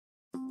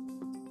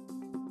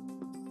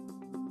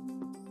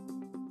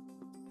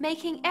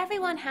Making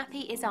everyone happy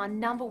is our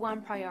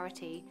 #1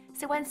 priority,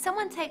 so when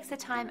someone takes the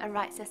time and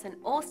writes us an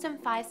awesome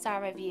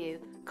 5-star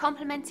review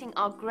complimenting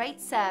our great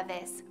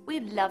service,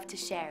 we'd love to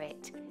share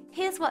it.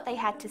 Here's what they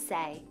had to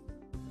say.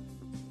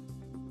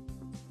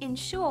 In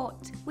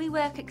short, we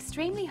work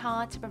extremely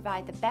hard to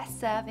provide the best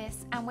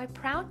service, and we're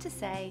proud to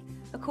say,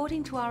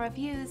 according to our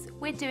reviews,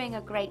 we're doing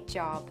a great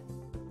job.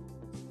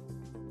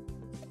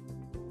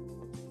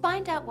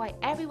 Find out why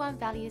everyone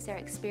values their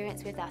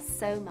experience with us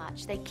so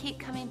much they keep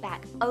coming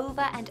back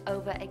over and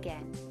over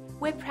again.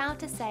 We're proud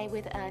to say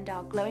we've earned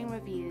our glowing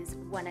reviews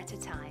one at a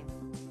time.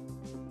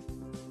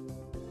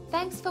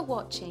 Thanks for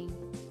watching.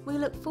 We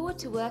look forward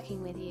to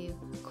working with you.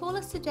 Call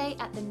us today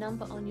at the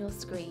number on your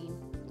screen.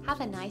 Have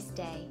a nice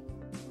day.